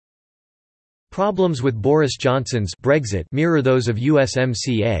Problems with Boris Johnson's Brexit mirror those of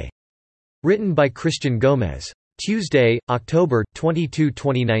USMCA. Written by Christian Gomez. Tuesday, October 22,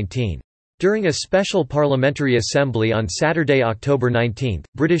 2019. During a special parliamentary assembly on Saturday, October 19,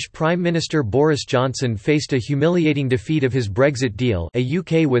 British Prime Minister Boris Johnson faced a humiliating defeat of his Brexit deal, a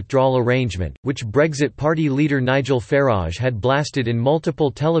UK withdrawal arrangement, which Brexit Party leader Nigel Farage had blasted in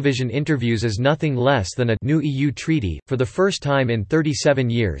multiple television interviews as nothing less than a new EU treaty. For the first time in 37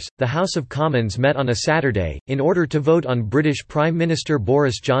 years, the House of Commons met on a Saturday, in order to vote on British Prime Minister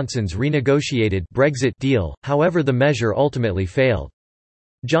Boris Johnson's renegotiated Brexit deal, however the measure ultimately failed.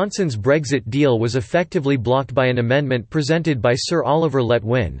 Johnson's Brexit deal was effectively blocked by an amendment presented by Sir Oliver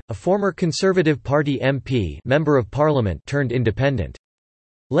Letwin, a former Conservative Party MP Member of Parliament turned independent.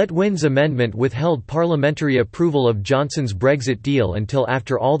 Letwin's amendment withheld parliamentary approval of Johnson's Brexit deal until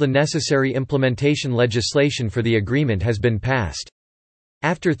after all the necessary implementation legislation for the agreement has been passed.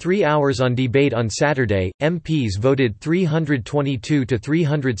 After 3 hours on debate on Saturday, MPs voted 322 to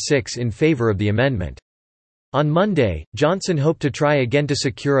 306 in favour of the amendment. On Monday, Johnson hoped to try again to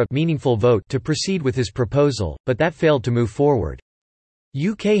secure a meaningful vote to proceed with his proposal, but that failed to move forward.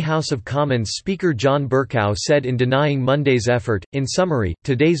 UK House of Commons Speaker John Bercow said in denying Monday's effort, "In summary,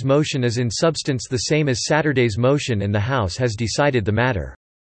 today's motion is in substance the same as Saturday's motion and the House has decided the matter.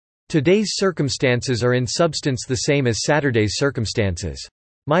 Today's circumstances are in substance the same as Saturday's circumstances.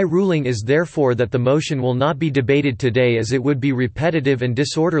 My ruling is therefore that the motion will not be debated today as it would be repetitive and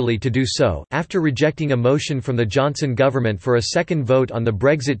disorderly to do so." After rejecting a motion from the Johnson government for a second vote on the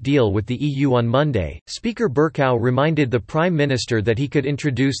Brexit deal with the EU on Monday, Speaker Bercow reminded the Prime Minister that he could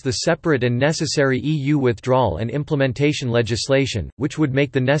introduce the separate and necessary EU withdrawal and implementation legislation, which would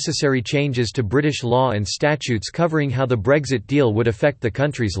make the necessary changes to British law and statutes covering how the Brexit deal would affect the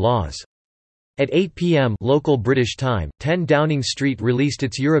country's laws. At 8 p.m. local British time, 10 Downing Street released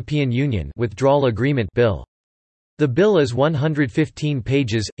its European Union Withdrawal Agreement Bill. The bill is 115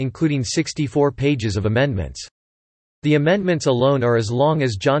 pages, including 64 pages of amendments. The amendments alone are as long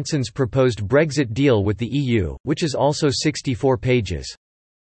as Johnson's proposed Brexit deal with the EU, which is also 64 pages.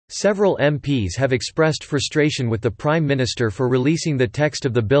 Several MPs have expressed frustration with the Prime Minister for releasing the text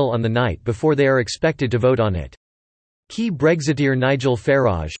of the bill on the night before they are expected to vote on it. Key Brexiteer Nigel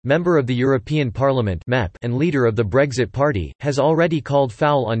Farage, member of the European Parliament (MEP) and leader of the Brexit Party, has already called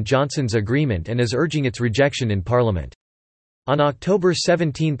foul on Johnson's agreement and is urging its rejection in Parliament. On October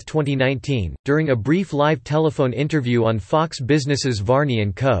 17, 2019, during a brief live telephone interview on Fox Business's Varney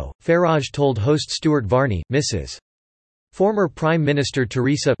 & Co., Farage told host Stuart Varney, Mrs. Former Prime Minister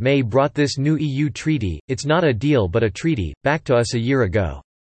Theresa May brought this new EU treaty, it's not a deal but a treaty, back to us a year ago.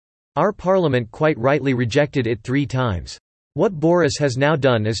 Our Parliament quite rightly rejected it 3 times. What Boris has now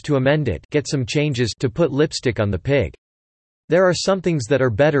done is to amend it, get some changes to put lipstick on the pig. There are some things that are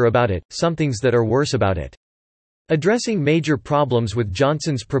better about it, some things that are worse about it." Addressing major problems with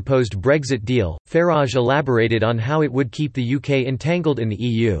Johnson's proposed Brexit deal, Farage elaborated on how it would keep the UK entangled in the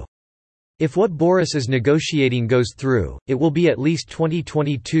EU. "If what Boris is negotiating goes through, it will be at least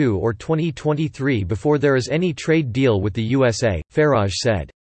 2022 or 2023 before there is any trade deal with the USA," Farage said.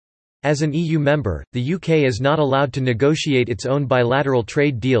 As an EU member, the UK is not allowed to negotiate its own bilateral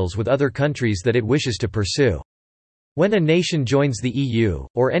trade deals with other countries that it wishes to pursue. When a nation joins the EU,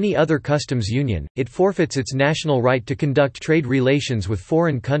 or any other customs union, it forfeits its national right to conduct trade relations with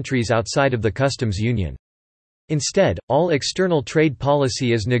foreign countries outside of the customs union. Instead, all external trade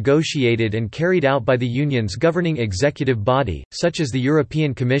policy is negotiated and carried out by the union's governing executive body, such as the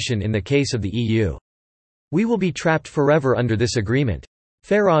European Commission in the case of the EU. "We will be trapped forever under this agreement."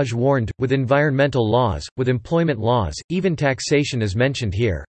 Farage warned, with environmental laws, with employment laws, even taxation is mentioned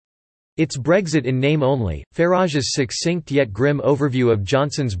here. It's Brexit in name only. Farage's succinct yet grim overview of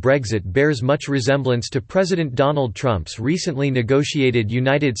Johnson's Brexit bears much resemblance to President Donald Trump's recently negotiated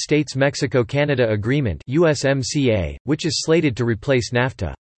United States-Mexico-Canada Agreement (USMCA), which is slated to replace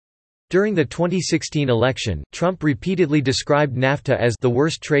NAFTA. During the 2016 election, Trump repeatedly described NAFTA as the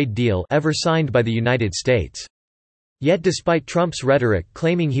worst trade deal ever signed by the United States. Yet despite Trump's rhetoric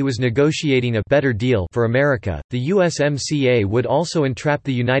claiming he was negotiating a better deal for America, the USMCA would also entrap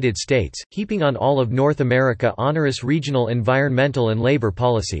the United States, heaping on all of North America onerous regional environmental and labor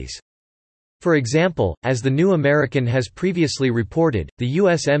policies. For example, as The New American has previously reported, the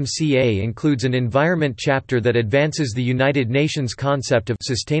USMCA includes an environment chapter that advances the United Nations concept of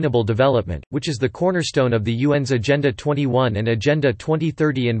sustainable development, which is the cornerstone of the UN's Agenda 21 and Agenda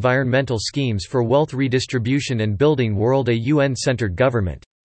 2030 environmental schemes for wealth redistribution and building world a UN-centered government.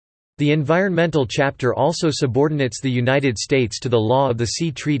 The environmental chapter also subordinates the United States to the law of the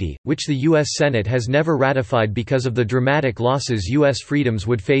Sea Treaty, which the U.S. Senate has never ratified because of the dramatic losses U.S. freedoms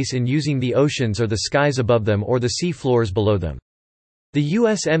would face in using the oceans or the skies above them or the sea floors below them. The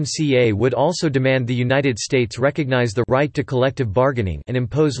USMCA would also demand the United States recognize the right to collective bargaining and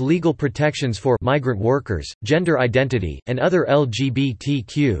impose legal protections for migrant workers, gender identity, and other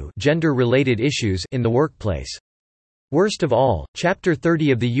LGBTQ gender-related issues in the workplace. Worst of all, Chapter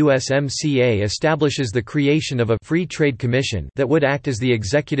 30 of the USMCA establishes the creation of a Free Trade Commission that would act as the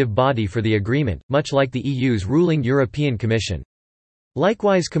executive body for the agreement, much like the EU's ruling European Commission.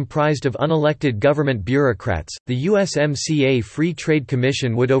 Likewise comprised of unelected government bureaucrats, the USMCA Free Trade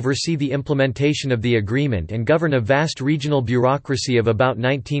Commission would oversee the implementation of the agreement and govern a vast regional bureaucracy of about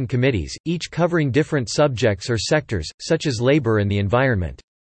 19 committees, each covering different subjects or sectors, such as labor and the environment.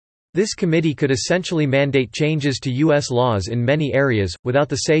 This committee could essentially mandate changes to U.S. laws in many areas, without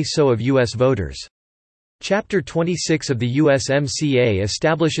the say-so of U.S. voters. Chapter 26 of the USMCA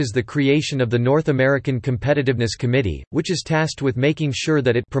establishes the creation of the North American Competitiveness Committee, which is tasked with making sure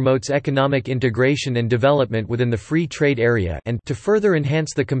that it promotes economic integration and development within the free trade area and to further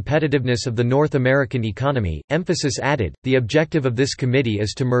enhance the competitiveness of the North American economy. Emphasis added, the objective of this committee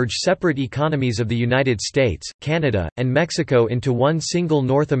is to merge separate economies of the United States, Canada, and Mexico into one single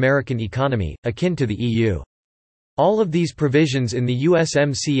North American economy, akin to the EU. All of these provisions in the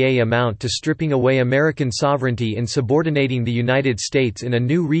USMCA amount to stripping away American sovereignty in subordinating the United States in a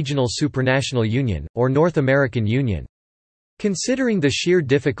new regional supranational union, or North American Union. Considering the sheer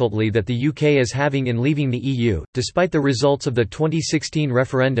difficulty that the UK is having in leaving the EU, despite the results of the 2016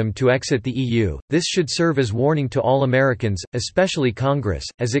 referendum to exit the EU, this should serve as warning to all Americans, especially Congress,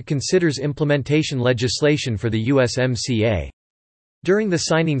 as it considers implementation legislation for the USMCA. During the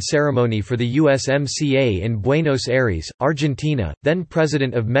signing ceremony for the USMCA in Buenos Aires, Argentina,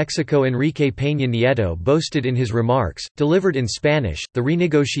 then-President of Mexico Enrique Peña Nieto boasted in his remarks, delivered in Spanish, the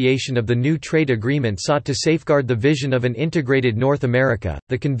renegotiation of the new trade agreement sought to safeguard the vision of an integrated North America,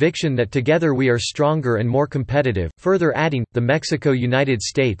 the conviction that together we are stronger and more competitive, further adding, the Mexico-United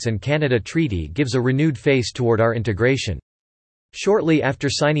States and Canada Treaty gives a renewed face toward our integration. Shortly after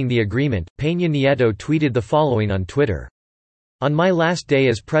signing the agreement, Peña Nieto tweeted the following on Twitter. On my last day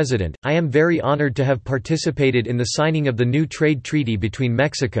as president, I am very honored to have participated in the signing of the new trade treaty between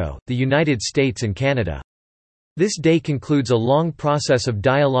Mexico, the United States and Canada. This day concludes a long process of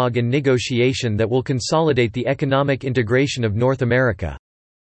dialogue and negotiation that will consolidate the economic integration of North America.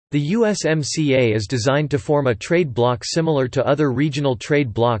 The USMCA is designed to form a trade bloc similar to other regional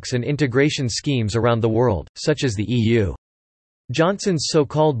trade blocs and integration schemes around the world, such as the EU. Johnson's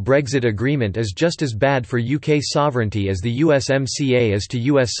so-called Brexit agreement is just as bad for UK sovereignty as the USMCA is to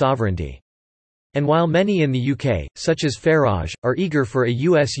US sovereignty. And while many in the UK, such as Farage, are eager for a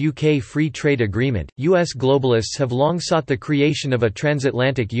US-UK free trade agreement, US globalists have long sought the creation of a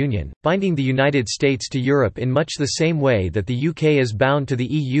transatlantic union, binding the United States to Europe in much the same way that the UK is bound to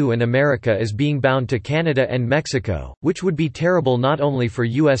the EU and America is being bound to Canada and Mexico, which would be terrible not only for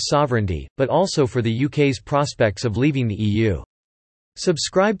US sovereignty, but also for the UK's prospects of leaving the EU.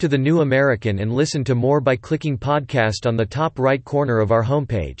 Subscribe to The New American and listen to more by clicking podcast on the top right corner of our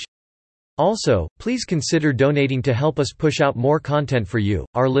homepage. Also, please consider donating to help us push out more content for you,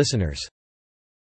 our listeners.